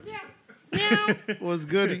What's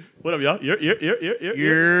goody? What up, y'all? Yeah.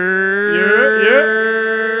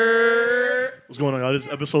 What's going on, y'all? This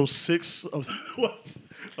is episode 6 of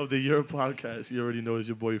of the YERRR podcast. You already know it's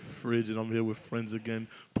your boy Fridge, and I'm here with friends again.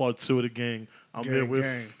 Part 2 of the gang. I'm here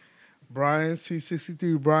with Brian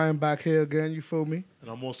C63. Brian back here again. You feel me? And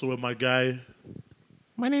I'm also with my guy.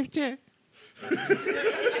 My name's Jack.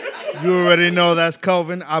 You already know that's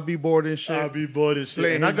Kelvin. I'll be bored and shit.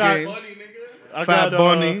 And I got Fat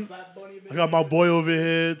Bunny. I got my boy over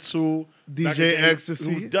here too. DJ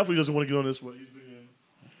Xtacy. Who definitely doesn't want to get on this one. He's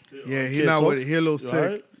been He not with it. He a little sick.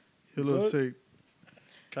 Right? He a little sick.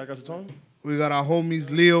 Got your tongue? We got our homies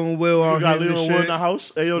Leo and Will on here. We got Leo and Will in the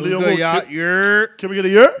house. Hey, yo, What's Leo good, Will. y'all? YERRR. Can we get a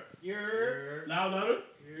YERRR? YERRR. Louder.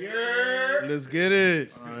 YERRR. Let's get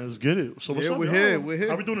it. Let's get it. So what's up, we're y'all? here. We're here.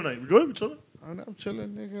 How we doing tonight? We good? We chilling? I'm chilling,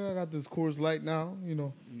 nigga. I got this Coors Light now,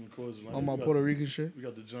 on my We Puerto Rican shit. We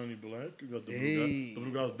got the Johnny Black. We got the Hey. Blue Guy.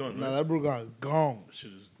 The Blue Guy's done, Nah, right? that brew guy is gone. That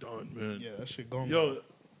shit is done, man. Yeah, that shit gone. Yo,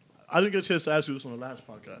 I didn't get a chance to ask you this on the last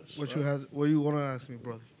podcast. What you want to ask me,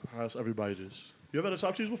 brother? I ask everybody this. You ever had a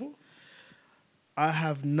chopped cheese before? I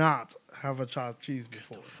have not have a chopped cheese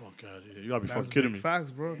before. Get the fuck out of here. You gotta be That's fucking kidding big me.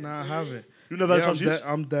 facts, bro. Nah, I haven't. You never had a chopped cheese?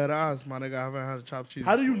 I'm dead ass, my nigga. I haven't had a chopped cheese.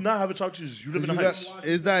 How do you not have a chopped cheese? You live in the Heights.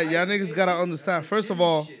 Is that y'all niggas gotta understand? First of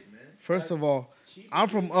all, I'm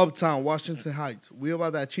from Uptown, Washington Heights. We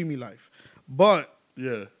about that chimney life, but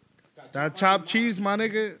Yeah. that chopped cheese, my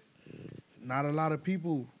nigga. Not a lot of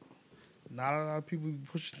people be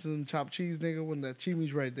pushing some chopped cheese, nigga, when that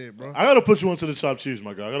chimney's right there, bro. I gotta put you onto the chopped cheese,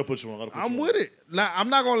 my guy. I gotta put you on. I'm with it. Like, I'm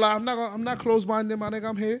not gonna lie. I'm not close-minded, my nigga.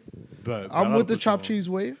 I'm here. I'm with the chopped cheese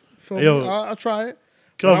wave. Feel me? Yo. I'll try it.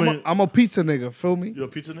 Kelvin, I'm a pizza nigga. Feel me? you a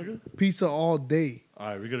pizza nigga? Pizza all day. All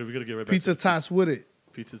right, we gotta get right back. Pizza tots with it.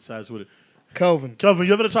 Pizza size with it. Kelvin. Kelvin,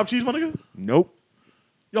 you ever had a chopped cheese, my nigga? Nope.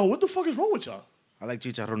 Yo, what the fuck is wrong with y'all? I like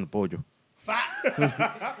chicharrón de pollo.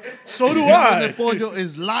 So do I. Pollo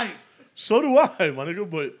is life. So do I, my nigga.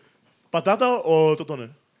 But patata or totone?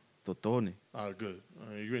 Totone. All right, good.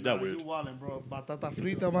 All right, you ain't that weird. You wildin', bro. Batata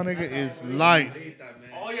frita, my nigga, is life.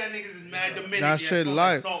 All y'all niggas is mad Dominican. That shit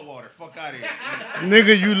life. Salt water. Fuck out of here.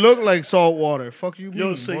 Nigga, you look like salt water. Fuck you, Yo,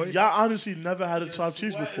 mean, so boy. y'all honestly never had a chopped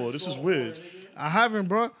cheese before. This is weird. I haven't,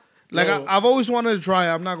 bro. Like, Yo. I've always wanted to try it.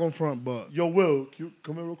 I'm not gonna front, but. Yo, Will, can you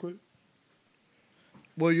come here real quick?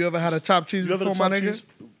 Well, you ever had a chopped cheese You ever before, had my a chopped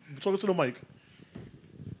nigga? cheese? Talking to the mic.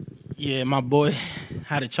 Yeah, my boy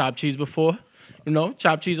had a chopped cheese before. You know,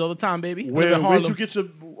 chopped cheese all the time, baby. I live in Where'd Harlem.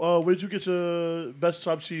 you get your best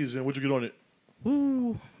chopped cheese and what'd you get on it?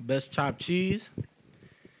 Ooh, best chopped cheese.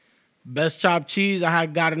 Best chopped cheese, I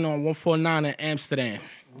had got it on 149 in Amsterdam.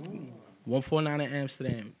 149 in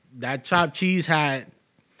Amsterdam. That chopped cheese had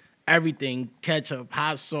everything: ketchup,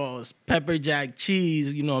 hot sauce, pepper jack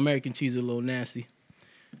cheese. You know, American cheese is a little nasty.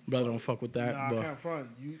 Brother, don't fuck with that. Nah, but I can't front.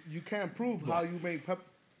 You can't prove how you make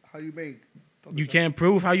you can't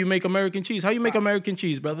prove how you make American cheese. How you make American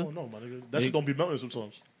cheese, brother? Oh no, my nigga. That shit don't be melting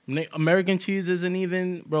sometimes. American cheese isn't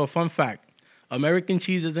even, bro, fun fact. American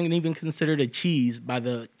cheese isn't even considered a cheese by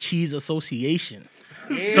the Cheese Association.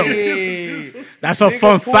 So that's a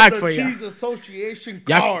fun fact for you. Cheese Association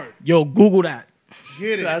card. Yo, Google that.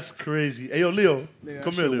 Get it. That's crazy. Hey, yo, Leo. Nigga,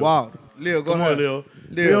 Come that here, shit Leo. Wild. Leo, go Come ahead. on, Leo.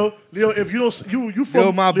 Leo. Leo, if you don't, you from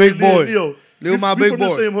Leo, my big boy. Leo, Leo, my we big from boy.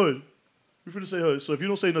 the same hood. We from the same hood. So if you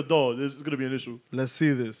don't say Nadal, there's gonna be an issue. Let's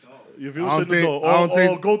see this. If you I don't don't say think- Nadal, I don't or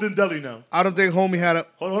think- Golden Deli now. I don't think homie had a.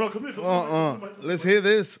 Hold on, come here. Come here. Let's hear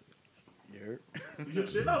this. You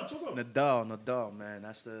say it loud, talk up. Nadal, man.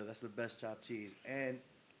 That's the best chopped cheese. And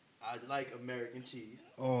I like American cheese.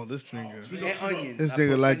 Oh, this nigga. And onions. This I nigga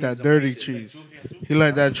put like that onions on dirty my shit. cheese. He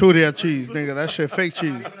like that churria cheese, nigga. That shit fake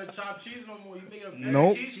cheese.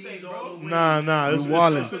 Nope. Nah. You It's a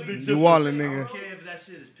wallin'. big You wallin', I nigga. don't care if that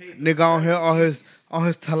shit is paper. Nigga on here on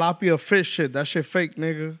his tilapia fish shit. That shit fake,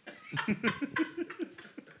 nigga.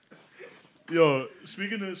 Yo,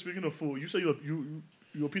 speaking of food, you say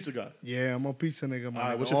you a pizza guy. Yeah, I'm a pizza nigga, All man.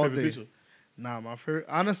 right, what's your favorite pizza? Nah, my favorite.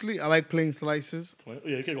 Honestly, I like plain slices.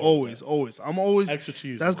 Yeah, you can't go Always. I'm always Extra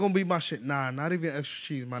cheese. That's gonna be my shit. Nah, not even extra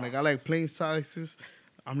cheese, my nigga. I like plain slices.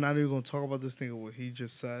 I'm not even gonna talk about this nigga what he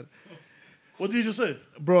just said. What did you just say?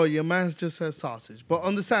 Bro, your man just said sausage. But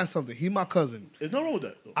understand something. He my cousin. There's no wrong with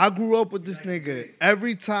that. Though. I grew up with this nigga.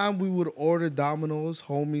 Every time we would order Domino's,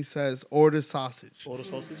 homie says, order sausage. Order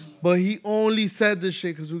sausage? But he only said this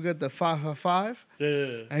shit because we got the 5 for 5. Yeah.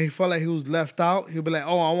 And he felt like he was left out. He'll be like,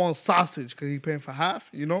 oh, I want sausage because he paying for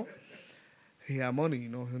half, you know? He had money, you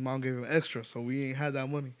know. His mom gave him extra, so we ain't had that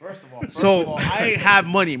money. First of all, I ain't have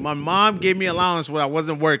money. My mom gave me allowance when I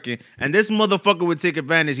wasn't working, and this motherfucker would take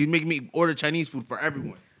advantage. He'd make me order Chinese food for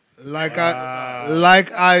everyone. Like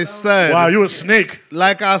I said. Wow, you a snake.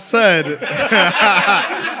 Like I said.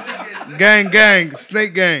 gang,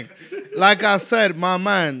 snake gang. Like I said, my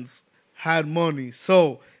mans had money.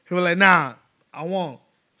 So he was like, nah, I want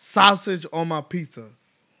sausage on my pizza.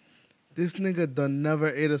 This nigga done never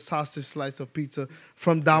ate a sausage slice of pizza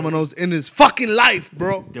from Domino's in his fucking life,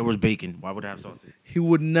 bro. There was bacon. Why would I have sausage? He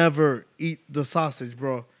would never eat the sausage,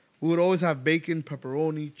 bro. We would always have bacon,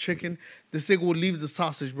 pepperoni, chicken. This nigga would leave the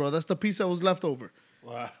sausage, bro. That's the piece that was left over.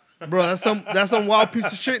 Wow. Bro, that's some wild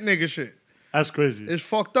piece of shit nigga shit. That's crazy. It's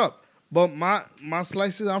fucked up. But my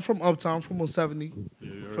slices, I'm from Uptown, I'm from 170.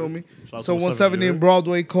 Feel me? Shout So out to 170 in 170,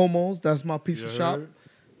 Broadway, Como's, that's my piece of You shop. heard?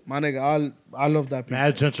 My nigga, I love that pizza.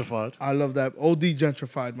 Mad gentrified. I love that. OD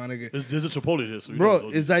gentrified, my nigga. There's a Chipotle here. So you Bro, know,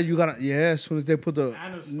 is that you gotta, yeah, as soon as they put the,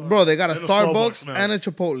 And a Starbucks. bro, they got a And a Starbucks Starbucks now. and a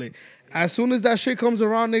Chipotle. As soon as that shit comes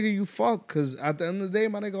around, nigga, you fuck. Because at the end of the day,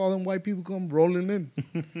 my nigga, all them white people come rolling in.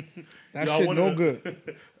 That Yo, I shit wanna- no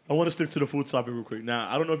good. I want to stick to the food topic real quick. Now,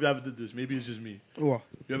 I don't know if you ever did this. Maybe it's just me. What?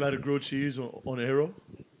 You ever had a grilled cheese on a hero?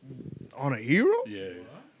 On a hero? Yeah.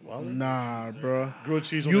 Wow. Nah, bro. Grilled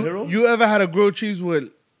cheese on a hero? You ever had a grilled cheese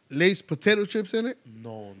with laced potato chips in it?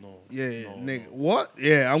 No. Yeah, No, nigga. no. What?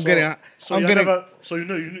 Yeah, I'm So getting.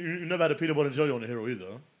 you never had a peanut butter and jelly on a hero either,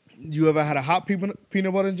 huh? You ever had a hot peanut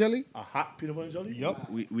butter and jelly? A hot peanut butter and jelly? Yup.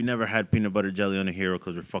 We never had peanut butter jelly on a hero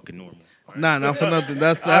because we're fucking normal. Nah, not for nothing.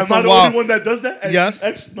 That's Am I some the wild. only one that does that? Yes.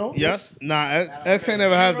 X? No? Yes. Nah, X ain't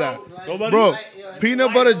never have that. Nobody? Bro,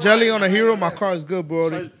 peanut butter jelly on a hero, my car is good,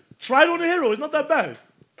 bro. Try it on a hero. It's not that bad.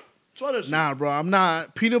 Try that shit. Nah, bro, I'm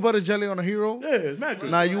not. Peanut butter jelly on a hero? Yeah, it's mad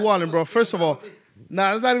good. Nah, you wildin', bro. First of all,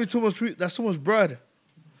 nah, it's not even too much. That's too much bread.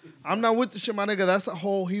 I'm not with the shit, my nigga. That's a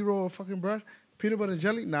whole hero of fucking bread. Peanut butter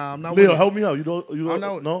jelly? Nah, I'm not Leo, with it. help me out. You don't I'm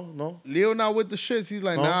not- no? Leo not with the shits. He's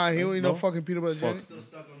like, No, nah, he don't eat no no. fucking peanut butter jelly. Still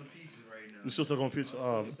stuck on the pizza right now. We still stuck on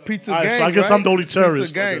pizza. Pizza All right, gang, so I guess right? I'm the only terrorist.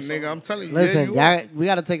 Pizza gang, I guess. nigga. I'm telling you. Listen, yeah, you are. we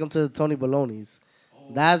gotta take him to Tony Baloney's.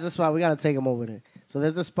 That's the spot. We gotta take him over there. So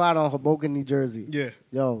there's a spot on Hoboken, New Jersey. Yeah.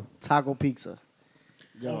 Yo, taco pizza.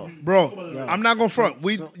 Yo. Bro, I'm not gonna front.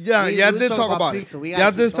 we Y'all did talk talk about about pizza. We it. gotta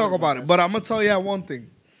Y'all keep did talking talk about about it. But I'm gonna tell y'all one thing.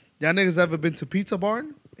 Y'all niggas ever been to Pizza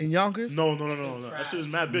Barn in Yonkers? No. That shit is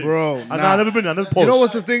mad big. Bro, I've nah. never been there. I never You know post.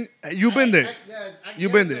 what's the thing? You been there. You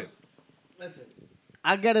been there. Listen,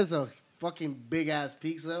 I get it's a fucking big ass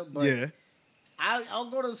pizza, but Yeah. I'll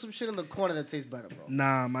go to some shit in the corner that tastes better, bro.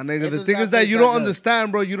 Nah, my nigga. It The does thing not is that taste you that don't good.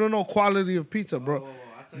 understand, bro. You don't know quality of pizza, bro.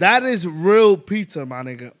 That is real pizza, my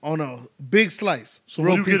nigga, on a big slice. So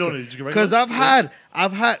real what do you get pizza. on it? Did you get Because regular?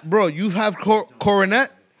 I've had, bro. You've had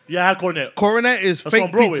Coronet. Yeah, I had cornet. Coronet is That's on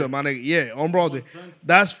fake Broadway. pizza, my nigga. Yeah, on Broadway.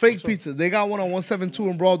 That's fake pizza. They got one on 172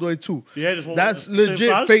 on Broadway too. Yeah, there's one- That's the same legit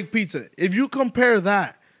size? fake pizza. If you compare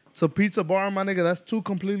that to Pizza Bar, my nigga, that's two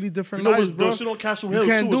completely You different know lives, what's bro. the shit on Castle You Hill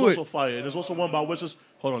can't too do is it. also fire. And there's also one by Westchester.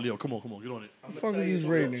 Hold on, Leo. Come on, get on it. I'm Fuck gonna tell is you, this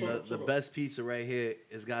rating? the best pizza right here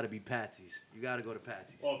has got to be Patsy's. You got to go to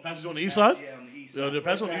Patsy's. Oh, Patsy's on the east side? Yeah, on the east Yeah, side. the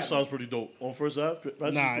Patsy's on the east side is pretty dope. On First Ave,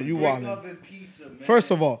 Patsy's Nah, pretty you dope. wild. Brick oven pizza, man.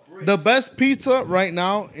 First of all, the best pizza right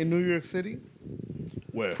now in New York City,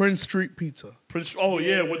 Where? Prince Street Pizza. Prince. Oh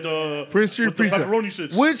yeah, with the Prince Street with the Pizza, pepperoni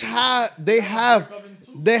shits. which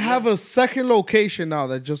they have a second location now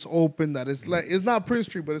that just opened. That is like it's not Prince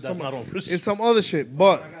Street, but it's That's some not on Prince it's some other shit.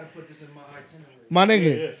 But I got to put this in my itinerary. my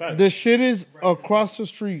Yeah, nigga, facts. the shit is across the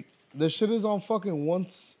street. The shit is on fucking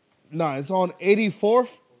once. Nah, it's on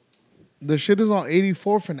 84th. The shit is on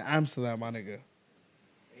 84th in Amsterdam, my nigga.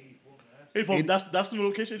 84, that's the new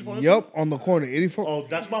location. 84 Yup, on the corner, 84th. Oh,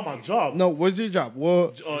 that's by my job. No, where's your job?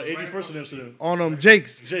 Well, 81st in Amsterdam. on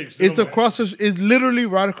Jake's. Jake's, It's the never mind. cross. It's literally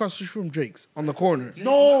right across the street from Jake's on the corner.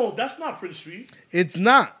 No, that's not Prince Street. It's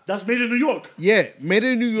not. That's made in New York. Yeah, Made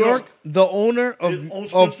in New York. The owner It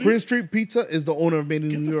owns of Prince Prince Street Pizza is the owner of Made in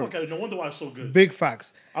Get New the York. fuck out of here. No wonder why it's so good. Big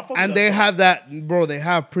facts. I fuck And with they that. have that, bro. They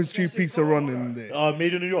have Prince Street Pizza running in there.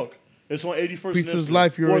 Made in New York. It's on 81st. Pizza's in Amsterdam.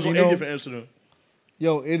 life, you Or it's already on know. 80th in Amsterdam.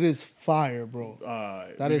 Yo, it is fire, bro.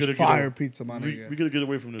 Alright, That we is gotta get fire away- pizza, my nigga. We gotta get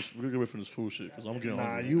away from this. We gotta get away from this food shit because I'm getting Nah,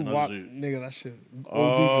 hungry. you and that's walk, it. nigga. That shit. Uh,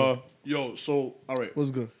 OD good. yo, so all right. What's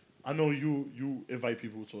good? I know you invite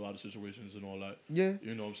people to a lot of situations and all that. Yeah.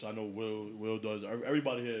 You know, so I know Will does.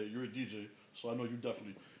 Everybody here, you're a DJ, so I know you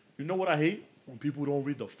definitely. You know what I hate when people don't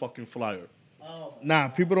read the fucking flyer. Nah,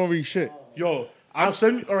 people don't read shit. Yo, I'll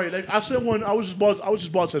send. All right, like I sent one. I was just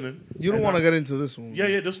bartending. You don't And want to get into this one.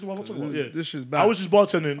 Yeah, this is what I'm talking about. Yeah, This shit's bad. I was just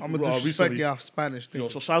bartending. I'm gonna disrespect recently. y'all Spanish Yo,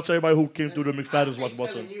 niggas. so shout out to everybody who came through the McFadden's watch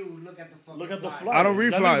bartending. Look at the flyer. I don't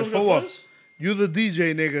read That niggas flyers. don't For get what? flyers? You the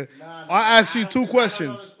DJ, nigga. I asked you two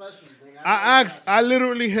questions. I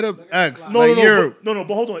literally hit up X. No, like, no, you're-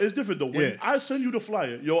 but hold on. It's different though. When Yeah. I send you the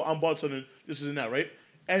flyer, yo, I'm bartending, this is and that, right?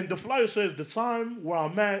 and the flyer says the time where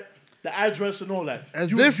I'm at, the address, and all that.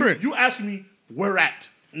 That's different. You ask me where at.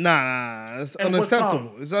 Nah, it's And what unacceptable.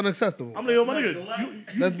 time? It's unacceptable. I'm like, yo, my nigga,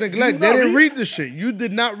 That's neglect. They didn't read the shit. You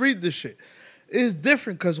did not read the shit. It's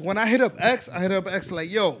different because when I hit up X, like,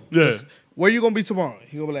 yo, where you gonna be tomorrow?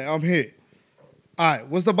 He gonna be like, I'm here. All right,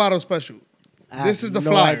 what's the bottle special? This is the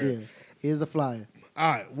flyer. Idea. Here's the flyer.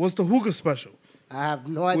 All right, what's the hookah special? I have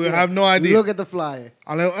no idea. We have no idea. Look at the flyer.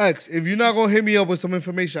 I'm like, X, if you're not gonna hit me up with some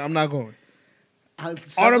information, I'm not going. Send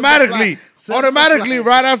Automatically, Send the flyer.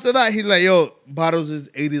 right after that, he's like, yo, bottles is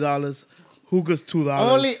 $80, hookah's $2.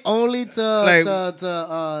 Only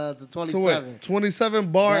to 27.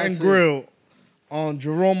 27 Bar That's and it. Grill on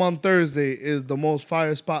Jerome on Thursday is the most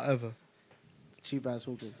fire spot ever. Cheap ass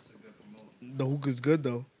hookahs. The hookah's good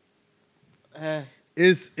though. Eh,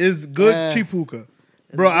 It's good Eh. cheap hookah.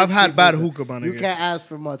 Bro, I've cheap had bad hookah, my You nigga. can't ask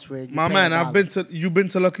for much, Ray. My man, you been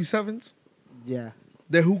to Lucky Sevens? Yeah.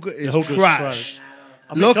 The hookah is hookah is trash. trash.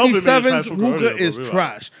 I mean, Lucky Kelvin made a Sevens trash hookah earlier, is but real.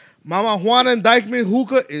 trash. Mama Juana and Dykeman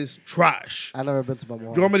hookah is trash. I never been to my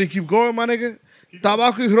mom. You want me to keep going, my nigga?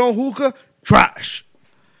 Tabaco y Ron hookah, trash.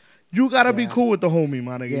 You gotta be cool with the homie,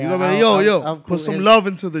 my nigga. Yeah, you gotta be like, yo, I'm cool. put some love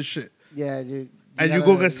into this shit. Yeah, And you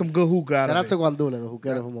go get some good hookah out Shout out of to it. Guandula, the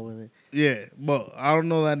hookah from over there. Yeah, but I don't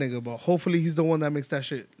know that nigga, but hopefully he's the one that makes that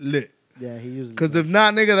shit lit. Yeah, he usually. Because does. if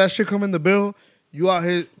not, nigga, that shit come in the bill, you out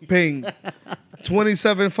here paying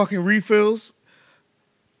 27 fucking refills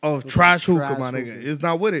of trash hookah, my nigga. hookah. It's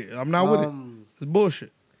not with it. I'm not with it. It's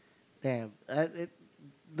bullshit. Damn.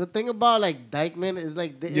 The thing about like Dykeman is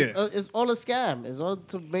like it's all a scam. It's all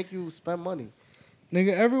to make you spend money.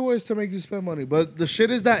 Nigga, everywhere is to make you spend money. But the shit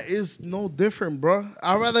is that it's no different, bro.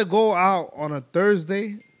 I'd rather go out on a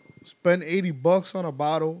Thursday, spend $80 on a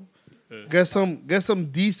bottle, get some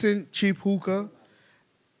decent cheap hookah,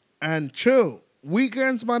 and chill.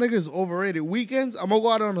 Weekends, my nigga, is overrated. Weekends, I'm gonna go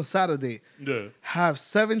out on a Saturday. Yeah. Have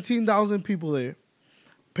 17,000 people there,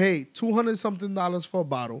 pay $200-something for a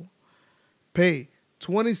bottle, pay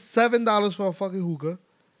 $27 for a fucking hookah,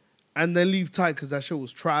 and then leave tight because that shit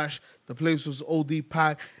was trash. The place was OD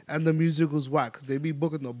packed, and the music was whack because they be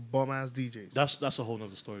booking the bum ass DJs. That's a whole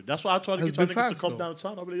nother story. That's why I try to That's get y'all big niggas to facts, come though.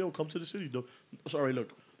 downtown. I'll be like, yo, come to the city, though. Sorry, look.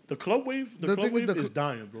 The club wave, The club thing is wave is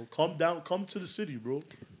dying, bro. Come down, come to the city, bro.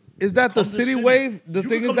 Is that the Come to city wave? The You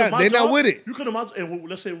thing can is come to that my they not job, with it. You come to my and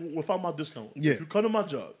let's say without my discount. Yeah. If you come to my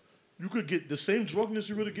job, you could get the same drugness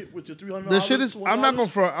you would get with your $300. The shit is- I'm not gonna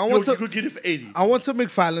front. You could get it for $80. I went to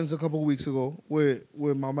McFarland's a couple weeks ago with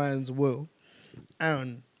my man's Will,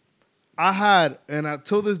 and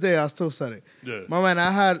till this day I still said it. Yeah. My man,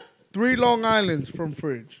 I had 3 Long Islands from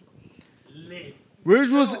Fridge.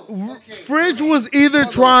 Fridge was either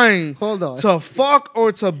trying to fuck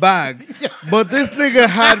or to bag, but this nigga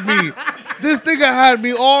had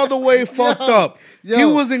me all the way fucked up. He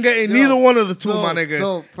wasn't getting neither one of the two, my nigga.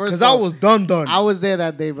 So first, because I was done. I was there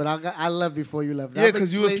that day, but I left before you left. Yeah,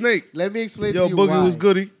 because you a snake. Let me explain Yo, to you Boogie why. was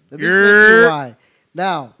goody. Let me explain to you why.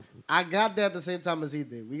 Now, I got there at the same time as he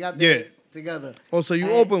did. We got there together. Oh, so you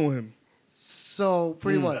And open with him? So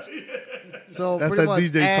pretty much. So That's pretty that much.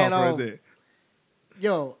 DJ And, talk right there.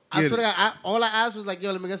 Yo, I Get swear to it. God, all I asked was like,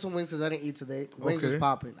 yo, let me get some wings because I didn't eat today. Wings was Okay.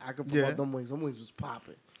 popping. I could promote Yeah. them wings. Them wings was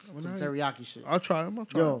popping. Some nice. teriyaki shit. I'll try him.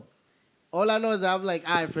 Yo, all I know is that I'm like,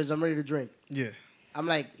 all right, Fridge, I'm ready to drink. Yeah. I'm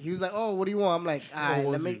like, he was like, oh, what do you want? I'm like, all right,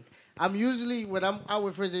 was let me. I'm usually, when I'm out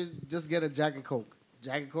with Fridge, just get a Jack and Coke.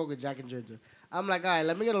 Jack and Coke or Jack and Ginger. I'm like, all right,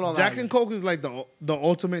 let me get a Long Jack Island. and Coke is like the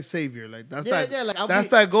ultimate savior. Like that's Yeah, that. yeah, like, that's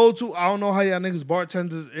that go to. I don't know how y'all niggas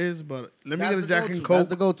bartenders is, but let me That's get a the Jack go-to. and Coke.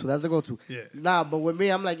 That's the go-to. Yeah. Nah, but with me,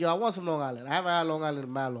 I'm like, yo, I want some Long Island. I haven't had Long Island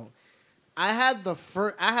in mad long. I had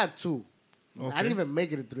two. Okay. I didn't even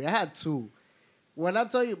make it to 3. I had 2. When I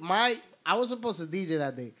tell you, I was supposed to DJ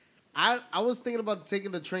that day. I was thinking about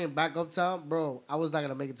taking the train back uptown. Bro, I was not going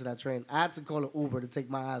to make it to that train. I had to call an Uber to take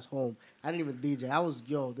my ass home. I didn't even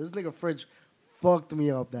DJ. This nigga Fridge fucked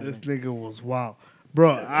me up that This day. nigga was wild,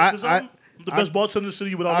 bro. I'm the best bartender in the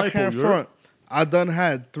city without I lipo. can't You heard? front. I done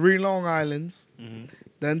had 3 Long Islands, Mm-hmm.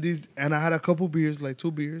 then and I had a couple beers, like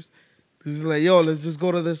 2 beers. This is like, yo, let's just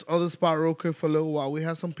go to this other spot real quick for a little while. We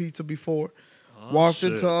had some pizza before. Walked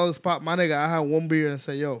shit. into the other spot, my nigga. I had 1 beer and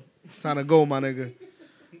said, yo, it's time to go, my nigga.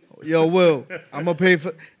 Yo, Will, I'm gonna pay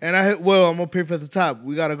for, and I hit Will, I'm gonna pay for the tab.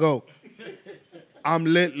 We gotta go. I'm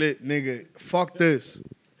lit, nigga. Fuck this.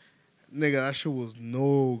 Nigga, that shit was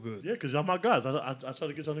no good. Yeah, because y'all my guys. I try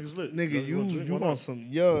to get y'all niggas lit. Nigga, wanna drink, you why on not? some,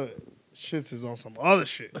 your shits is on some other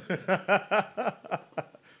shit.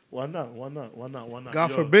 Why not? God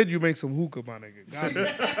Yo, forbid you make some hookah, my nigga.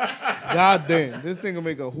 God damn. This nigga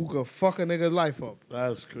make a hookah fuck a nigga's life up.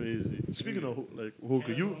 That's crazy. Speaking of like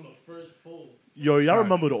hookah, Yo, y'all Fact.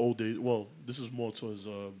 remember the old days? Well, this is more towards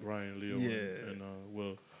Brian, Leo, Yeah. and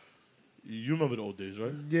Will. You remember the old days,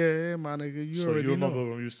 right? Yeah, my nigga. You So already you remember know.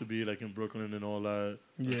 when we used to be like in Brooklyn and all that,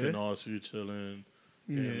 Yeah. Canarsie chilling,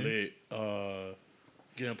 getting Yeah. late,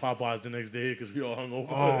 getting Popeyes the next day because we all hung over.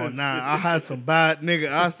 Oh, and nah. shit. I had some bad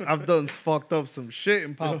nigga. I've done fucked up some shit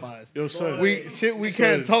in Popeyes. Yo, son. We Son.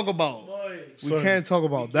 can't talk about. We Son. can't talk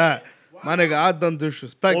about that. My nigga, I done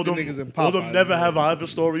disrespect all the them, niggas in all Popeyes. them never bro. have I ever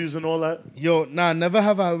stories and all that. Yo, nah, never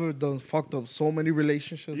have I ever done fucked up so many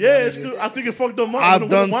relationships. my Yeah, nigga. it's still, I think it fucked them up. I've One of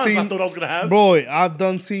the done ones I seen, thought I was gonna have. bro. I've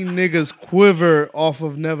done seen niggas quiver off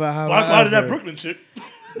of never have But I I got that ever. Brooklyn chick.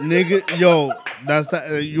 Nigga, yo, that's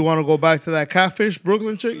that. You want to go back to that catfish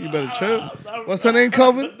Brooklyn chick? You better chill. What's her name,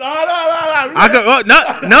 Kelvin? No. I go. Oh, no.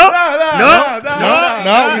 No, we're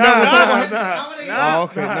not gonna talk about. Oh,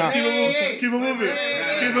 okay, nah. Keep it moving.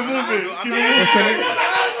 What's her name?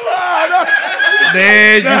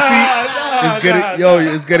 There, you see,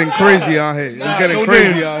 it's getting crazy out here. It's getting no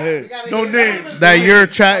crazy names. out here. No names. That your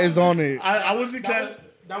chat is on it. I wasn't cat.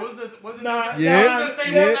 That was the wasn't Nah, that, Yeah, that was the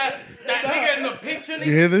same yeah. one that nigga in the picture.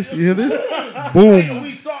 You hear this? You hear this? Boom.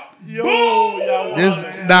 We saw. Yo, y'all This.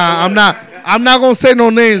 wild, man. Nah, I'm not gonna say no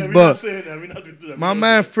names, We not but saying that. We not gonna do that. my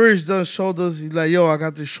man Fridge done showed us. He's like, yo, I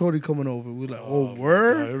got this shorty coming over. We like, oh,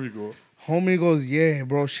 word. Here we go. Homie goes, yeah,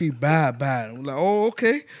 bro, she bad. We're like, oh,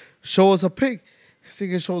 okay. Show us a pic. This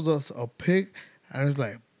nigga shows us a pic, and it's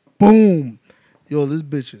like, boom. Yo, this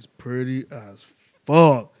bitch is pretty as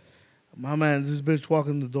fuck. My man, this bitch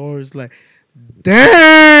walking the door is like,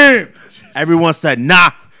 damn. Everyone said,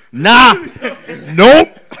 nah. Nope.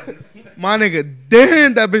 My nigga,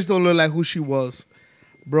 damn, that bitch don't look like who she was.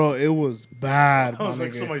 Bro, it was bad, my I was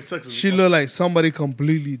like nigga. somebody sexing. She looked like somebody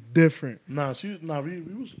completely different. we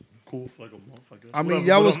was cool for like a month, I guess. I mean, Whatever,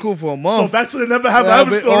 y'all but, was cool for a month. So back to the never have Yeah, I ever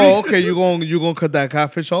but- story. Oh, okay. You gonna cut that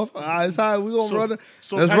catfish off? It's all right. We gonna run it.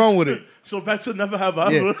 Let's back run to- with it. So back to never have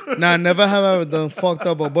I Yeah. ever. Nah, never have I ever done fucked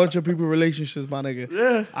up a bunch of people relationships, my nigga.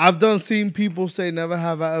 Yeah. I've done seen people say never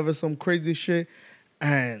have I ever some crazy shit,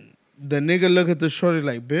 and the nigga look at the shorty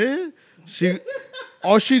like, bitch,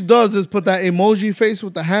 all she does is put that emoji face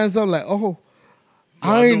with the hands up like, oh,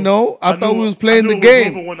 I ain't know. I thought we was playing the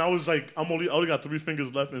game. When I was like, I only got 3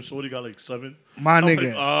 fingers left, and Shorty got like 7. My I'm nigga,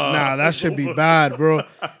 like, nah, that it's should be over. bad, bro.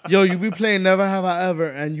 Yo, you be playing Never Have I Ever,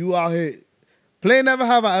 and you out here playing Never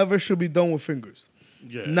Have I Ever should be done with fingers,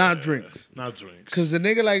 Yeah, not drinks. Not drinks. Cause the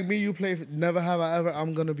nigga like me, you play Never Have I Ever,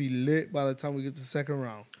 I'm gonna be lit by the time we get to the second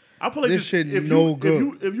round. I play like this shit if no you,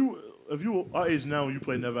 good. If you our age now and you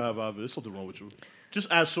play never have I ever, there's something wrong with you.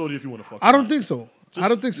 Just ask Shorty if you want to fuck. I don't think so. Just- I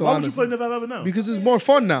don't think so. Why would you Honestly, play never have I ever now? because it's more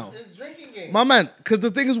fun now, It's drinking game. my man. Cause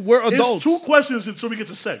the thing is, we're adults. It's 2 questions until we get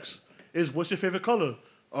to sex. Is what's your favorite color?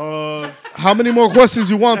 How many more questions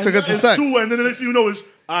you want to get to It's sex? 2, and then the next thing you know is, you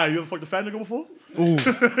ever fucked a fat nigga before? Ooh.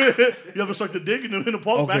 You ever sucked a dick in the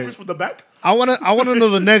park Okay. backwards from the back? I wanna know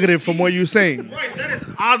the negative from what you're saying. Right, that is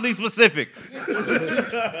oddly specific.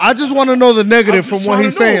 I just want to know the negative I'm from just what trying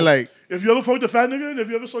he's to know. saying. Like, If you ever fucked a fat nigga and if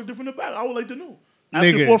you ever sucked dick from the back, I would like to know.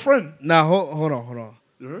 Asking nigga. for a friend. Nah, hold on.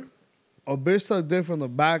 You heard? A bitch suck dick from the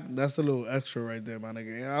back, that's a little extra right there, my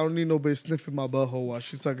nigga. I don't need no bitch sniffing my butthole while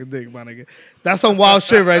she sucking dick, my nigga. That's some wild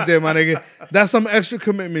shit right there, my nigga. That's some extra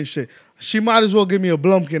commitment shit. She might as well give me a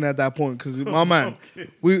blumpkin at that point, because my man,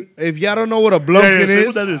 if y'all don't know what a blumpkin say is,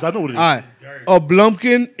 what that is. I know what it is. all right, a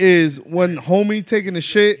blumpkin is when homie taking the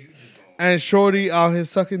shit and shorty out here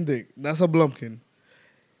sucking dick. That's a blumpkin.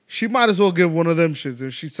 She might as well give one of them shits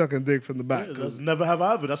if she's sucking dick from the back. Yeah, 'cause that's never have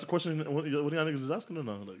I ever. That's the question what y'all niggas is asking or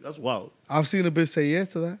not. Like, that's wild. I've seen a bitch say yeah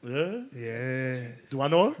to that. Yeah? Yeah, Do I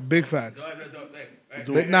know her? big facts.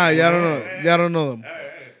 Do But nah, y'all don't know. Y'all don't know them.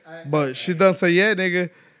 But she done say, yeah, nigga.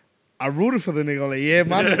 I rooted for the nigga. I'm like, yeah,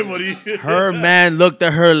 my Yeah, nigga. buddy. Her man looked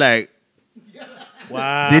at her like,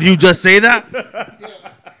 Wow. did you just say that?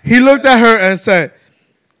 He looked at her and said,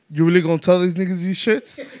 you really gonna tell these niggas these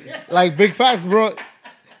shits? Like, big facts, bro.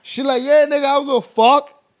 She like, yeah, nigga, I'm gonna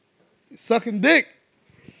fuck. Sucking dick.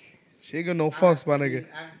 She ain't got no fucks, my nigga.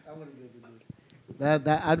 I wouldn't be able to do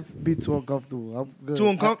that. I'd be too uncomfortable. I'm good. Too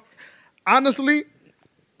uncomfortable. Honestly,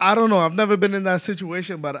 I don't know. I've never been in that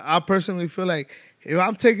situation, but I personally feel like if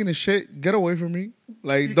I'm taking a shit, get away from me.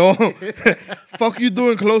 Like, don't. Fuck you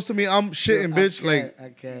doing close to me. I'm shitting, bitch. Like, I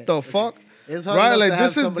can't. the fuck? It's hard Right? enough Like, to have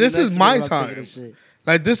this is somebody next to me my when I'm taking time. a shit.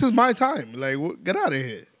 Like, this is my time. Like, get out of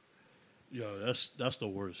here. Yo, that's the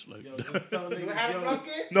worst. Like, Yo, just tell niggas,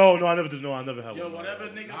 no, I never did. No, I never had yo, one. whatever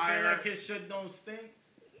nigga feel like his shit don't stink.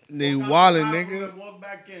 They walk out wildin', the bathroom nigga. and walk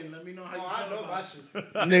back in. Let me know how No, you I feel know about my it.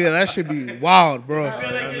 shit. Nigga, that should be wild, bro.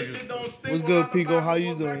 Feel like his shit don't stink. What's walk good, out the Pico? How bathroom,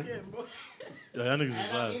 you walk back doing? in, bro. Yeah, that niggas is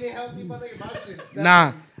I'm loud. eating healthy, my nigga. My shit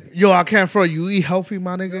Nah, definitely Yo, I can't front. You eat healthy,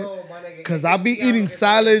 my nigga? No, my nigga. Cause I be eating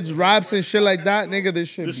salads, wraps, and shit like that, nigga. This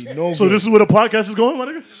shit be no So good. this is where the podcast is going, my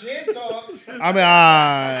nigga? Shit talk. I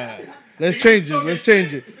mean, let's change it. Let's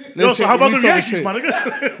change it. Yo, so how about We the talking Yankees, shit. my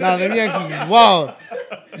nigga? Nah, them Yankees is wild.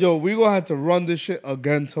 Yo, we gonna have to run this shit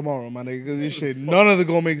again tomorrow, my nigga. Cause this shit, none of them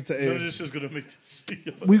gonna make it to None of air. this is gonna make this.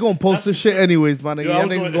 We gonna post this shit anyways, my nigga. Yo, I Y'all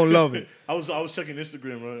was niggas on- gonna love it. I was checking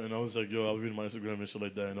Instagram, right, and I was like, yo, I was reading my Instagram and shit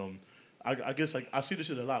like that, and I guess like I see this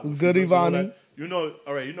shit a lot. What's with good, females and all Ivani? that. You know,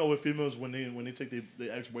 all right. You know, with females when they take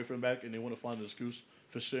their ex boyfriend back and they want to find an excuse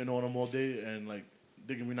for sitting on them all day and like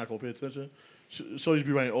thinking we not gonna pay attention. So you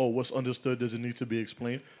be writing, oh, what's understood doesn't need to be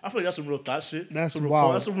explained. I feel like that's some real thought shit. That's some real,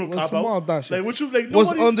 wild. That's some real What's cop some out. wild thought shit? Like what you like?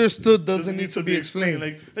 What's nobody understood doesn't need to be explained.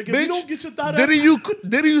 Like if Bitch, you don't get your thought didn't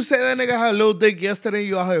out, you say that nigga had a little dick yesterday?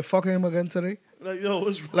 You out here fucking him again today? like yo,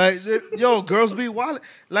 what's wrong? Like, yo, girls be wild.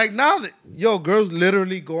 Like now that girls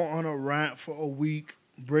literally go on a rant for a week,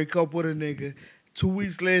 break up with a nigga. 2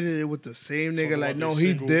 weeks later, they with the same nigga. Talking Like, about no, they he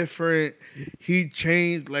single. different. He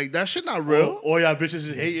changed. Like that shit not real. Oh yeah, bitches is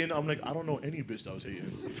hating. I'm like, I don't know any bitch that was hating.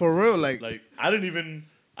 For real, like I didn't even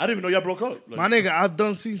know y'all broke up. Like, my nigga, I've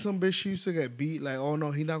done seen some bitch she used to get beat. Like, oh no,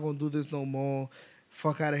 he not gonna do this no more.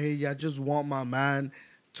 Fuck out of here. Y'all just want my man.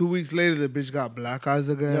 2 weeks later, the bitch got black eyes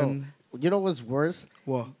again. You know what's worse?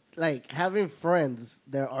 What? Like having friends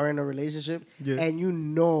that are in a relationship Yeah. and you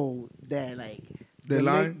know that like They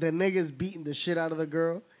lying? the niggas beating the shit out of the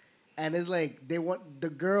girl. And it's like they want the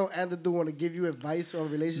girl and the dude want to give you advice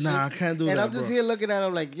on relationships. Nah, I can't do and that, I'm just bro. here looking at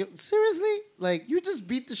him like, yo, seriously? Like you just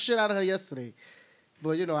beat the shit out of her yesterday.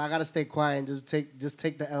 But you know, I gotta stay quiet and just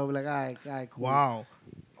take the L. Be like, all right, cool. Wow.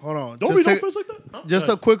 Hold on. don't Just we know take- first like that? No? Just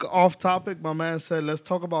Go a quick off topic. My man said, let's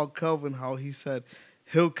talk about Kelvin, how he said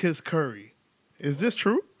he'll kiss Curry. Is this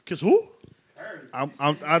true? kiss who?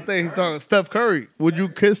 I think he talking Steph Curry. Would you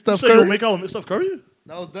kiss You Steph say you'll Curry? make out with Steph Curry?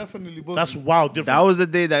 That was definitely Boogie. That's wild different. That was the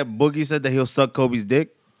day that Boogie said that he'll suck Kobe's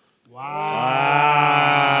dick. wow.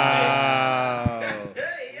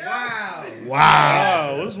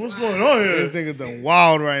 What's going on here? This nigga done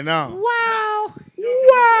wild right now. Wow.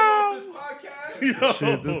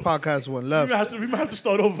 Shit, this podcast went left. We might have to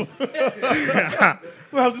start over. we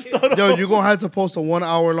have to start over. Yo, you're gonna have to post a 1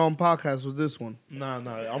 hour long podcast with this one. Nah.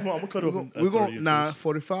 I'm gonna cut over. We're gonna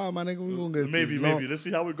 45, my nigga. We're gonna get Maybe. these long. Let's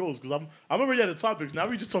see how it goes. Because I'm already at the topics. Now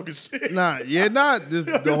we just talking shit. This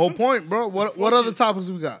the whole point, bro. What other topics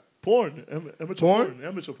we got? Porn. Amateur Porn? porn.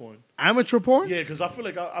 Amateur porn. Amateur porn? Yeah, because I feel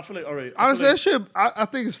like all right. Honestly, I that shit, I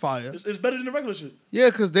think it's fire. it's better than the regular shit.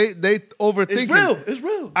 Yeah, because they overthink It's real. It's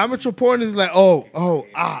real. Amateur porn is like,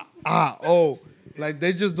 like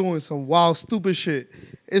they just doing some wild, stupid shit.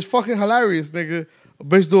 It's fucking hilarious, nigga. A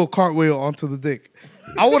bitch do a cartwheel onto the dick.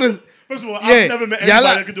 I would have. First of all, Yeah, I've never met yeah, anybody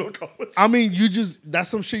like- that could do a cartwheel. I mean,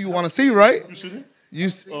 that's some shit you want to see, right? You seen it?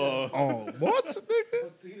 What,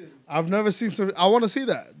 nigga? I've never seen some. I want to see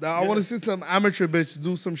that. I want to see some amateur bitch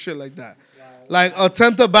do some shit like that, like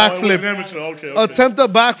attempt a Oh, it was an backflip, amateur. Okay. attempt a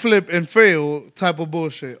backflip and fail type of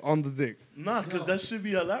bullshit on the dick. Nah, because that should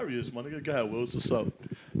be hilarious, my nigga. Go ahead, Will. What's up?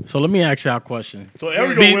 So let me ask y'all a question. So there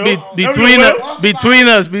we go, Will. Between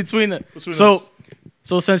us. Between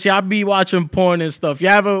So since y'all be watching porn and stuff, you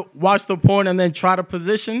ever watch the porn and then try to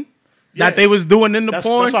position that they was doing in the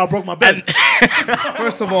porn? That's how I broke my bed.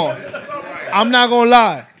 First of all, I'm not gonna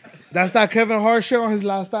lie. That's that Kevin Hart shit on his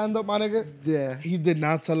last stand up, my nigga. Yeah. He did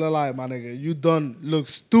not tell a lie, my nigga. You done look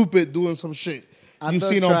stupid doing some shit I you done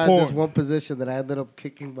seen on tried porn. this one position that I ended up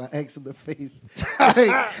kicking my ex in the face. Like,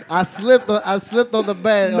 I slipped on the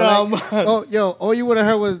bed. Nah, Like, man. oh, yo, all you would have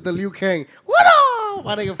heard was the Liu Kang. What up?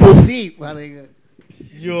 My nigga, from deep, my nigga.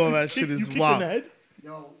 Yo, that shit You is kicked in wild. the head?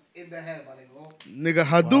 Yo, in the head, my nigga. Oh. Nigga,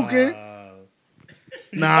 Hadouken?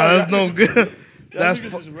 Nah, that's no good. That's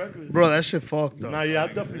niggas is reckless. bro, that shit fucked up. Nah, yeah, I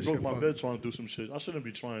definitely That broke shit my fucked. bed trying to do some shit. I shouldn't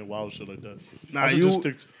be trying wild shit like that. Nah, I should you- just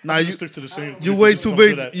stick, nah, I should you- stick to the same. You way too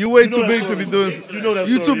big. You way too big to be doing. You know that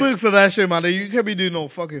You too story. big for that shit, man. You can't be doing no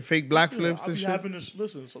fucking fake black I flips be and shit. having this.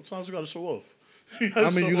 Listen, sometimes you gotta show off. I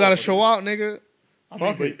mean, you gotta show out, nigga.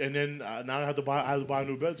 Fuck but- it. And then now I had to buy a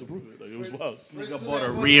new bed to prove it. Like, it was wild. Nigga bought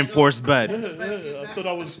a reinforced bed. Yeah. I thought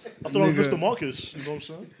I was Nigga. Mr. Marcus. You know what I'm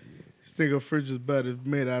saying? This nigga fridge's bed is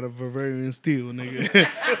made out of Bavarian steel, nigga.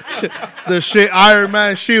 The shit Iron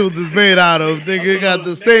Man shield is made out of, nigga. Got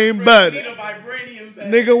the same bed.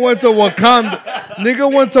 Nigga went to Wakanda.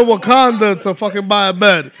 Nigga went to Wakanda to fucking buy a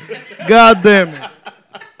bed. God damn it.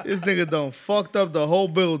 This nigga done fucked up the whole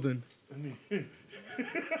building.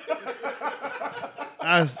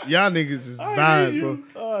 Y'all niggas is bad,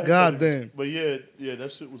 bro. God damn. But yeah,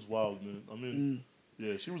 that shit was wild, man. I mean,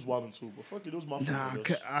 Yeah, she was wilding too, but fuck it, it was my fault. Nah, I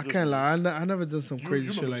guess. I can't lie. I never did some crazy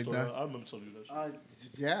You shit remember like the story. that. I remember telling you that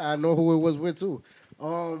shit. Yeah, I know who it was with too.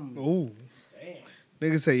 Ooh.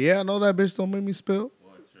 Nigga say, yeah, I know that bitch don't make me spill.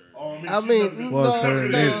 I mean, What's her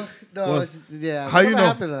name? no, What's- yeah. How you whatever know?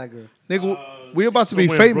 happened to that girl? Nigga, we about to be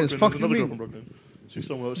Somewhere in famous. Brooklyn. Fuck There's you another girl mean? from Brooklyn. She's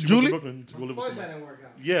somewhere. She Julie? goes to Brooklyn to go live with somebody. Didn't work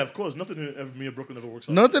out. Yeah, of course. Nothing in me in Brooklyn ever works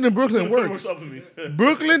out. Nothing in Brooklyn Nothing works. out for me.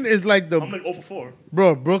 Brooklyn is like the I'm like 0 for 4.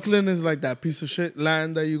 bro. Brooklyn is like that piece of shit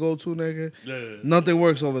land that you go to, nigga. Yeah. Nothing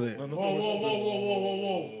works over there.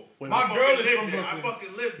 Whoa. Wait, My girl is from I Brooklyn.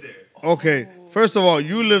 fucking lived there. Okay, first of all,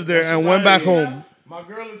 you lived there and went back home. My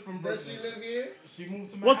girl is from Does Brooklyn. she live here? She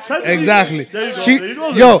moved to What Manhattan. technically? Exactly. There you go. She, There you go.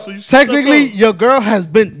 yo, So you technically, stepped up. your girl has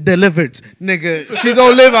been delivered, nigga. She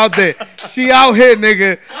don't live out there. She out here,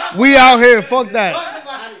 nigga. We out here. Fuck that.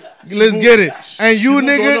 Let's get it. And you, moved on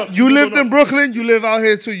nigga, up. She you moved lived on in up. Brooklyn. You live out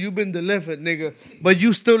here too. You been delivered, nigga. But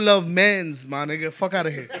you still love mans, my nigga. Fuck out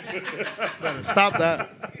of here. Better stop that.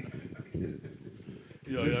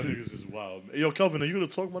 Yo, y'all niggas is wild. Man. Yo, Kelvin, are you gonna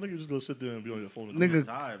talk, my nigga? You just gonna sit there and be on your phone? Nigga,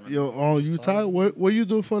 tired, man. yo, oh, you tired? What you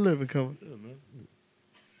do for a living, Kevin? Yeah, man.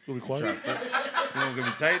 Gonna be quiet? You gonna be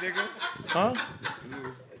tight, nigga? Huh?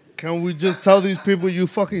 Can we just tell these people you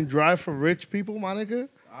fucking drive for rich people, my nigga?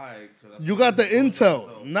 Alright, You got the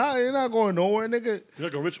intel. Nah, you're not going nowhere, nigga. You're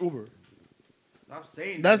like a rich Uber. Stop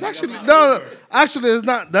saying That's that, nigga. actually I'm no, not no. Uber. Actually, it's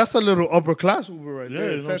not. That's a little upper class Uber right Yeah,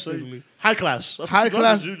 there. you know what I'm technically. saying? High class. That's what High you drive.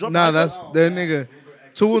 class. You drive Nah, high that's class. that nigga.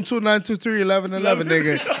 212-923-1111,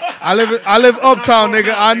 nigga. I live uptown,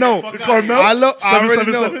 nigga. I know. Carmel? I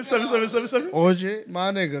already know. 777. OJ,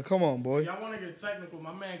 my nigga, come on, boy. Y'all want to get technical?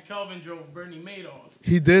 My man Kelvin drove Bernie Madoff.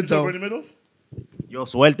 He did So though. Bernie Madoff? Yo,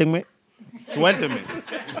 suélteme. Suélteme.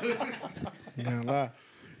 Yeah, lie.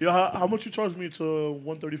 Yo, how much you charge me to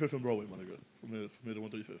 135th and Broadway, my nigga? From here to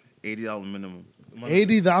 135th. $80 minimum. My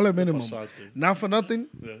nigga. $80 minimum. Outside thing. Not for nothing.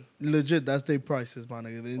 Yeah. Legit, that's their prices, my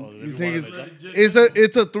nigga. Oh, These they be niggas, wild like that?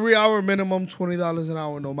 it's a 3-hour minimum, $20 an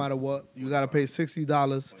hour, no matter what. You gotta pay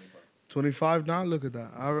 $60. 25 now. Look at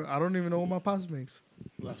that. I don't even know what my pops makes.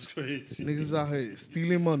 That's crazy. Niggas out here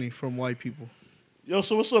stealing money from white people. Yo,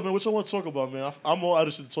 so what's up, man? What y'all want to talk about, man? I'm all out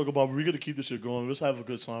of shit to talk about. But we're gonna keep this shit going. Let's have a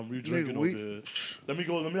good time. We drinking over here. Let me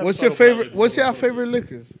go. Let me. Have What's a your start over favorite? that What's later. your favorite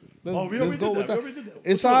liquors? Let's, Oh, we let's already go did with that. that. We already did that.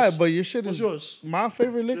 It's What's alright, yours? but your shit What's is yours? my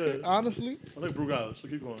favorite liquor. Yeah. Honestly, I like Brugal, so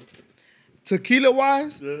keep going. tequila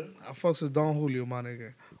wise, Yeah. I fucks with Don Julio, my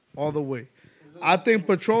nigga, all the way. I think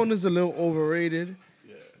Patron is a little overrated.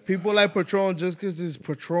 Yeah. People like Patron just because it's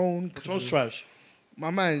Patron. 'cause Patron's it's- trash. My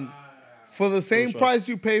man, for the same trash. price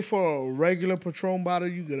you pay for a regular Patron bottle,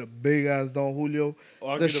 you get a big ass Don Julio. Oh,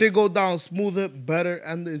 I The get a- shit go down smoother, better,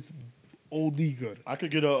 and it's OD good. I could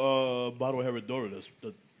get a bottle of Herradura that's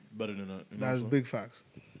better than that. You know what I'm That's saying? big facts.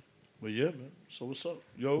 But yeah, man. So what's up?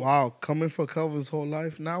 Yo. Wow, coming for Kelvin's whole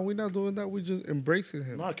life. Now we not doing that. We just embracing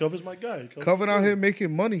him. Nah, Kelvin's my guy. Kelvin out here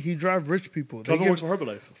making money. He drive rich people. They Kelvin give- works for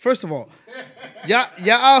Herbalife. First of all, y'all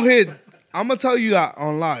out here. I'm gonna tell you out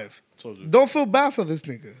on live. Told you. Don't feel bad for this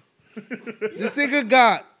nigga. This nigga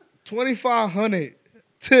got 2,500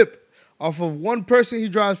 tip off of one person he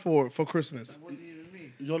drives for Christmas.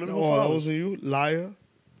 Yo, let me Oh, hold that $5. wasn't you, liar.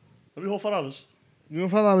 Let me hold $5. You gonna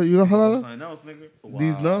find out? You gonna find out? Something else, nigga.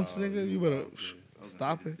 These nuts, nigga. You better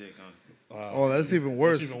stop it. Oh, that's even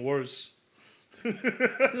worse. That's even worse. This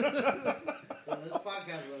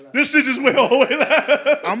podcast was This shit just went all the way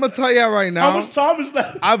left. I'm gonna tell y'all right How now. much time is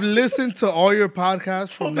left? I've listened to all your podcasts Oh,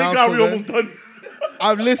 from thank now God to we almost then. done.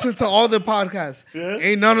 I've listened to all the podcasts. Yeah?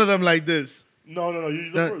 Ain't none of them like this. No,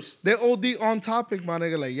 you're the first. They're OD on topic, my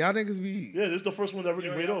nigga. Like y'all niggas be. Yeah, this is the first one that really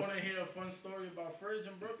made Y'all off. want to hear a fun story about Fridge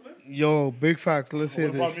in Brooklyn? Yo, big facts. Let's hear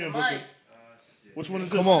What about this. me in Brooklyn? Which one is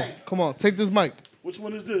this? Come on. Take this mic. Which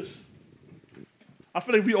one is this? I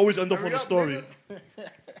feel like we always end up on the story.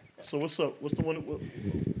 So what's up? What's the one?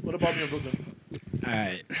 What about me in Brooklyn? All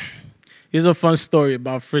right. Here's a fun story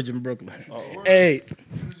about Fridge in Brooklyn. Hey,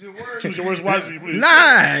 Choose your words wisely, please.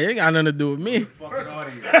 nah, it ain't got nothing to do with me. He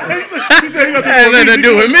said he got It ain't nothing to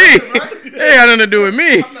do with me. It ain't got nothing to do with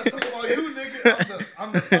me. I'm not talking about you, nigga.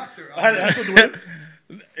 I'm the doctor. I had to do it.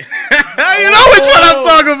 You know which one I'm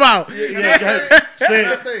talking about. Yeah, go ahead. Say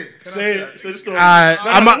it. Say Say it. Say the story.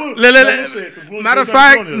 Matter of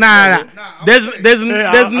fact, nah. There's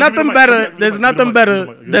nothing better. There's nothing better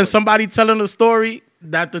than somebody telling a story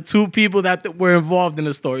that the two people that were involved in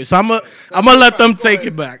the story. So I'm gonna let them take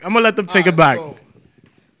it back. I'm gonna let them take it back.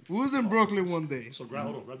 We was in Brooklyn one day. So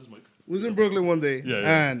hold on, grab this mic. We was in Brooklyn one day.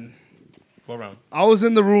 Yeah. And Go around. I was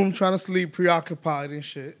in the room trying to sleep, preoccupied and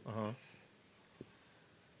shit.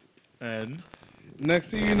 And Next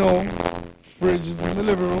thing you know, Fridge is in the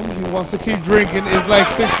living room. He wants to keep drinking. It's like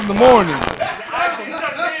 6 in the morning.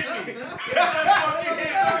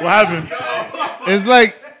 What happened? It's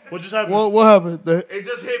like, What just happened? what happened? It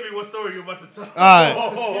just hit me what story you about to tell.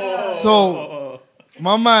 All right. So,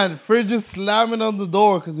 my man, Fridge is slamming on the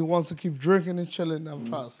door because he wants to keep drinking and chilling. I'm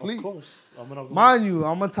trying to sleep. Of course. Mind you,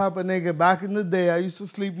 I'm a type of nigga. Back in the day, I used to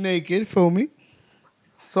sleep naked, feel me?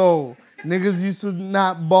 So, niggas used to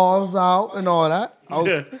knock balls out and all that.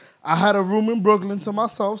 I had a room in Brooklyn to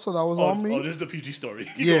myself, so that was on me. Oh, this is the PG story.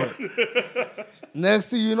 Keep Yeah. going.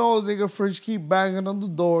 Next thing you know, nigga Fridge keep banging on the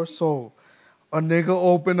door, so a nigga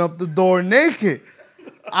open up the door naked.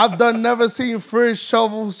 I've never seen Fridge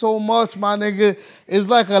shovel so much, my nigga. It's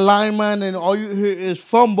like a lineman and all you hear is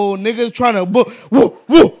fumble. Niggas trying to, woo,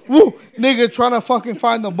 woo, woo. Nigga trying to fucking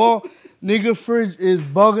find the ball. Nigga Fridge is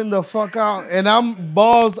bugging the fuck out and I'm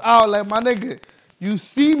balls out like, my nigga. You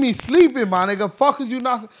see me sleeping, my nigga. Fuck is you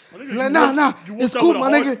not? Like, nah. It's cool,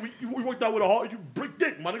 my nigga. You worked out with a heart. You brick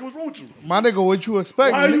dick, my nigga. What's wrong with you? My nigga, what you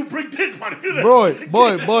expect? Why are you brick dick, my nigga?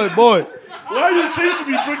 Boy. Why are you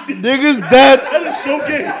chasing me, brick dick? Niggas dead. That is so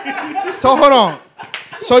gay. So hold on.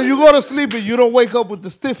 So you go to sleep and you don't wake up with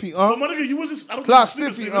the stiffy, But my nigga, you was just, I don't Clock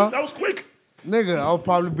think stiffy, That was quick. Nigga, I was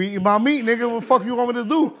probably beating my meat, nigga. What the fuck you want me to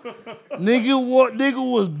do?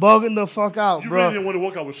 Nigga was bugging the fuck out, You bro. really didn't want to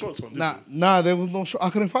walk out with shorts on, did you? Nah, there was no short.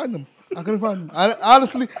 I couldn't find them.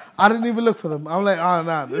 Honestly, I didn't even look for them. I'm like,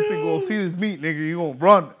 nah, this nigga gonna see this meat, nigga. You gonna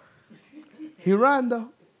run. He ran, though.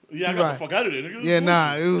 Yeah, I got the fuck out of there, nigga.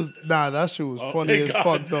 Yeah, that shit was funny thank as God.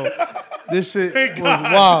 fuck, though. This shit Thank was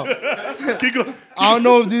God. wild. Keep going. I don't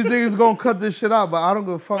know if these niggas gonna cut this shit out, but I don't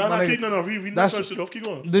give a fuck, my nigga. No, we That not shit- cut shit off. Keep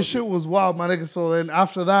going. This shit was wild, my nigga. So then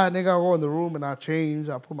after that, nigga, I go in the room and I change.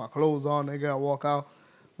 I put my clothes on, nigga. I walk out.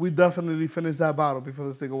 We definitely finished that battle before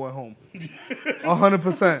this nigga went home.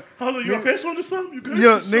 100%. Hold on, you got pants on this time? You good?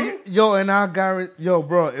 Yo, You sure? nigga, and I guarantee,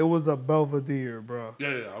 bro, it was a Belvedere, bro.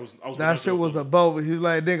 Yeah, I was. That shit was a Belvedere. He's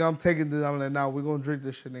like, nigga, I'm taking this. I'm like, nah, we're gonna drink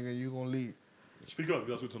this shit, nigga. You gonna leave. Speak up. You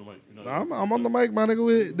gotta speak to the mic. You know I'm on the mic, my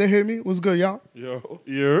nigga. They hear me. What's good, y'all? Yeah.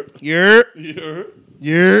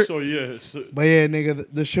 Yeah. So yeah. So, But yeah, nigga,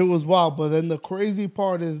 the shit was wild. But then the crazy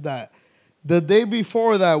part is that the day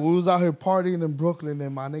before that, we was out here partying in Brooklyn,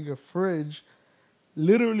 and my nigga Fridge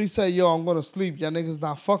literally said, yo, I'm gonna sleep. Y'all niggas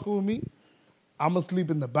not fucking with me. I'm gonna sleep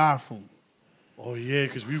in the bathroom. oh yeah,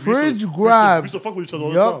 because we Fridge used to grabbed, fuck with each other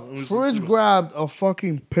all the time. We used to Fridge sleep. grabbed a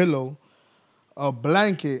fucking pillow, a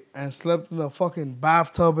blanket, and slept in the fucking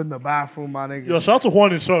bathtub in the bathroom, my nigga. Yo, shout out to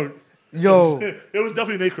Juan and Chuck. Yo, It was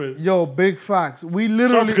definitely Nate crib. yo, big facts. We Shout out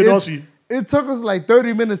literally, to Canarsie. it took us like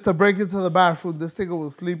 30 minutes to break into the bathroom. This nigga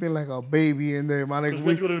was sleeping like a baby in there, my nigga. Because we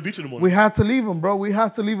had to go to the beach in the morning. We had to leave him, bro. We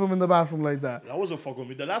had to leave him in the bathroom like that. That wasn't fuck with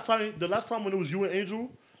me. The last time when it was you and Angel,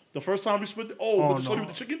 the first time we split. With the shorty with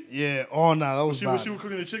the chicken. Yeah, oh no, that was She bad. was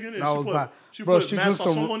cooking the chicken. And That was bad. She Bro, put she mad cooked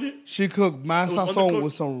sazon on it. she cooked mad It was sazon undercooked.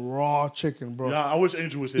 with some raw chicken, bro. Yeah, I wish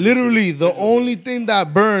Angel was here. Literally, the only thing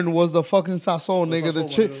that burned was the fucking sazon, nigga.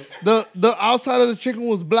 The outside of the chicken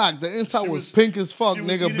was black. The inside was pink as fuck, she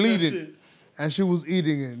was nigga, eating that bleeding. shit. And she was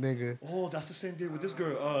eating it, nigga. Oh, that's the same day with this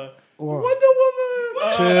girl. What? Wonder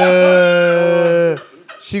Woman.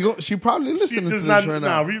 Chill. She probably listening to does this not, right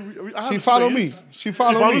nah, now. I She have follow me. experience. She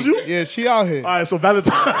follow follows me. you? Yeah, she out here. All right, so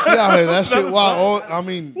Valentine. She out here. That shit wild. I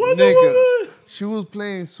mean, Wonder nigga. Woman. She was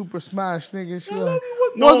playing Super Smash, nigga. She was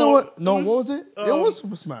Wonder like, Woman. What was it? It was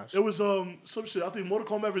Super Smash. It was some shit. I think Mortal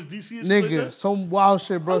Kombat vs DC. Or Nigga, like some wild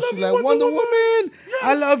shit, bro. I love She you, like, Wonder Wonder Woman. Woman.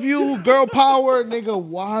 I love you, girl power, nigga.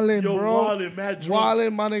 Wildin', Yo, bro. wildin', mad drunk.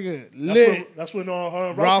 Wildin', my nigga. Lit. That's when her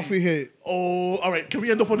and Ralphie hit. Oh, all right. Can we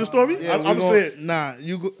end up on this story? Yeah, I'm we gonna gon- say it. Nah,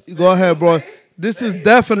 you go ahead, bro. This is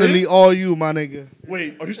definitely all you, my nigga.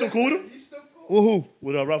 Wait, are you still cool with him? With who?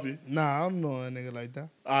 With Ralphie? Nah, I don't know a nigga like that.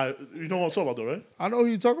 You know what I'm talking about, though, right? I know who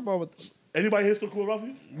you talking about, but Anybody here still cool with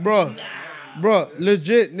Ralphie? bro,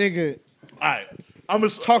 legit, nigga. All right. I'm gonna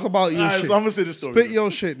Talk about your shit. So I'm gonna say this story. Spit your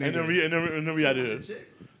shit, And then nigga. we out of here.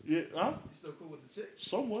 Yeah, huh? You still cool with the chick?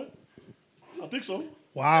 Somewhat. I think so.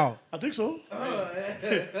 Wow. I think so.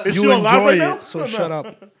 Is she You on live enjoy right it, now? so shut up.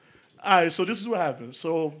 All right, so this is what happened.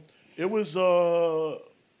 So it was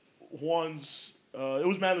Juan's. It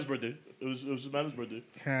was Maddie's birthday. It was Maddie's birthday,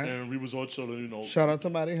 Huh? and we was all chilling. You know. Shout out to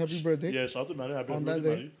Maddie. Happy birthday. Yeah, shout out to Maddie. Happy On birthday,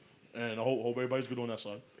 that day. Maddie. And I hope everybody's good on that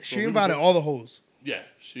side. So She we was invited all- all the hoes. Yeah,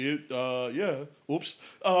 she. Yeah. Oops.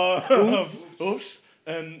 Oops. Oops.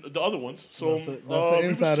 And the other ones. So That's an we was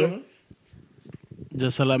insider. chilling.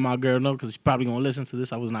 Just to let my girl know, because she's probably gonna listen to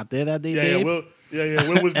this. I was not there that day, Yeah, babe.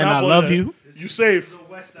 Will was And not I on love that. you. You safe.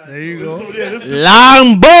 There you go. This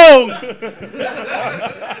Long bone.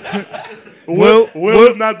 Will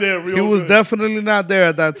was not there. He was definitely not there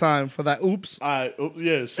at that time for that. Oops. All right.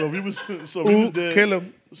 Yeah. So we was. So Ooh, we was there. kill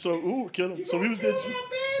him. So kill him. So we was there.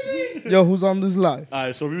 Yo, who's on this live? All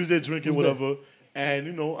right, so we was there drinking, whatever. And,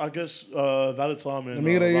 you know, I guess Valentine and Let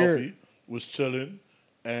me get a year. Ralphie was chilling.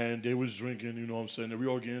 And they was drinking, you know what I'm saying? And we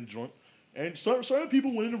all getting drunk. And certain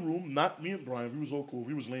people went in the room, not me and Brian. We was all cool.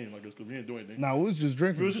 We was lame, I guess, because we didn't do anything. Nah, we was just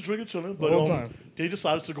drinking. We was just drinking, chilling. The But whole time. they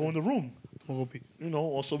decided to go in the room. We'll go pee. You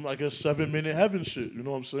know, on some, I guess, 7-minute heaven shit. You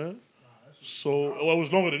know what I'm saying? So, well, it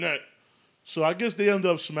was longer than that. So I guess they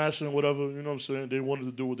ended up smashing whatever, you know what I'm saying? They wanted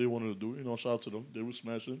to do what they wanted to do. You know, shout out to them. They were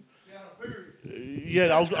smashing.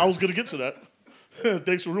 Yeah, I was going to get to that.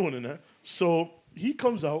 Thanks for ruining that. So he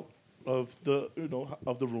comes out of the, you know,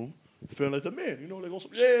 of the room feeling like the man. You know, like,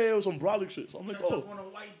 it was some brolic shit. So I'm like, oh.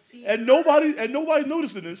 And nobody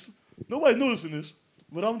noticing this. Nobody's noticing this.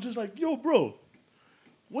 But I'm just like, yo, bro,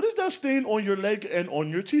 what is that stain on your leg and on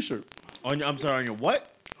your T-shirt? I'm sorry, on your what?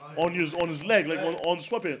 On his leg, like on the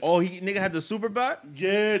sweatpants. Oh, nigga had the super bat?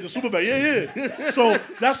 Yeah, the super bad. Yeah. So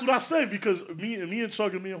that's what I said because me and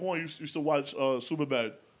Chuck and me and Juan used to watch Super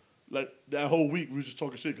Bad. Like that whole week we was just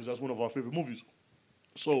talking shit because that's one of our favorite movies.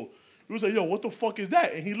 So he was like, yo, what the fuck is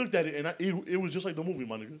that? And he looked at it and it was just like the movie,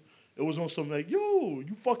 my nigga. It was on something like, yo,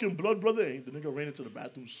 you fucking blood brother. And the nigga ran into the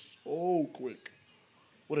bathroom so quick.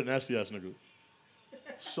 What a nasty ass nigga.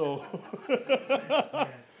 So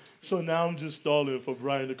so now I'm just stalling for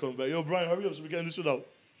Brian to come back. Yo, Brian, hurry up so we get this shit out.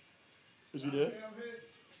 Is he there?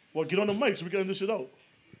 Well, get on the mic so we get this shit out.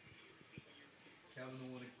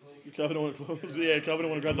 Calvin don't want to close. Yeah, Calvin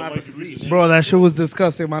don't want to grab the mic. Bro, that shit was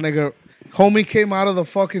disgusting, my nigga. Homie came out of the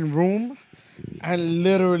fucking room and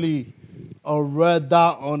literally a red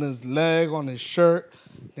dot on his leg, on his shirt.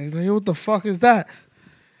 And he's like, yo, what the fuck is that?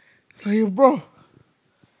 He's like, yo, bro,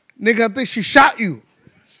 nigga, I think she shot you.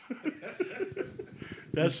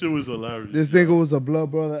 That shit was hilarious. This nigga was a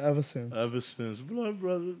blood brother ever since. Ever since. Blood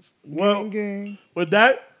brothers. Well, gang. with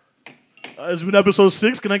that, it's been episode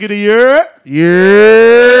 6. Can I get a year? Yeah.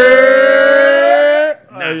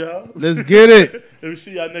 All right, y'all. Let's get it. Let me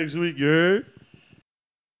see y'all next week, year.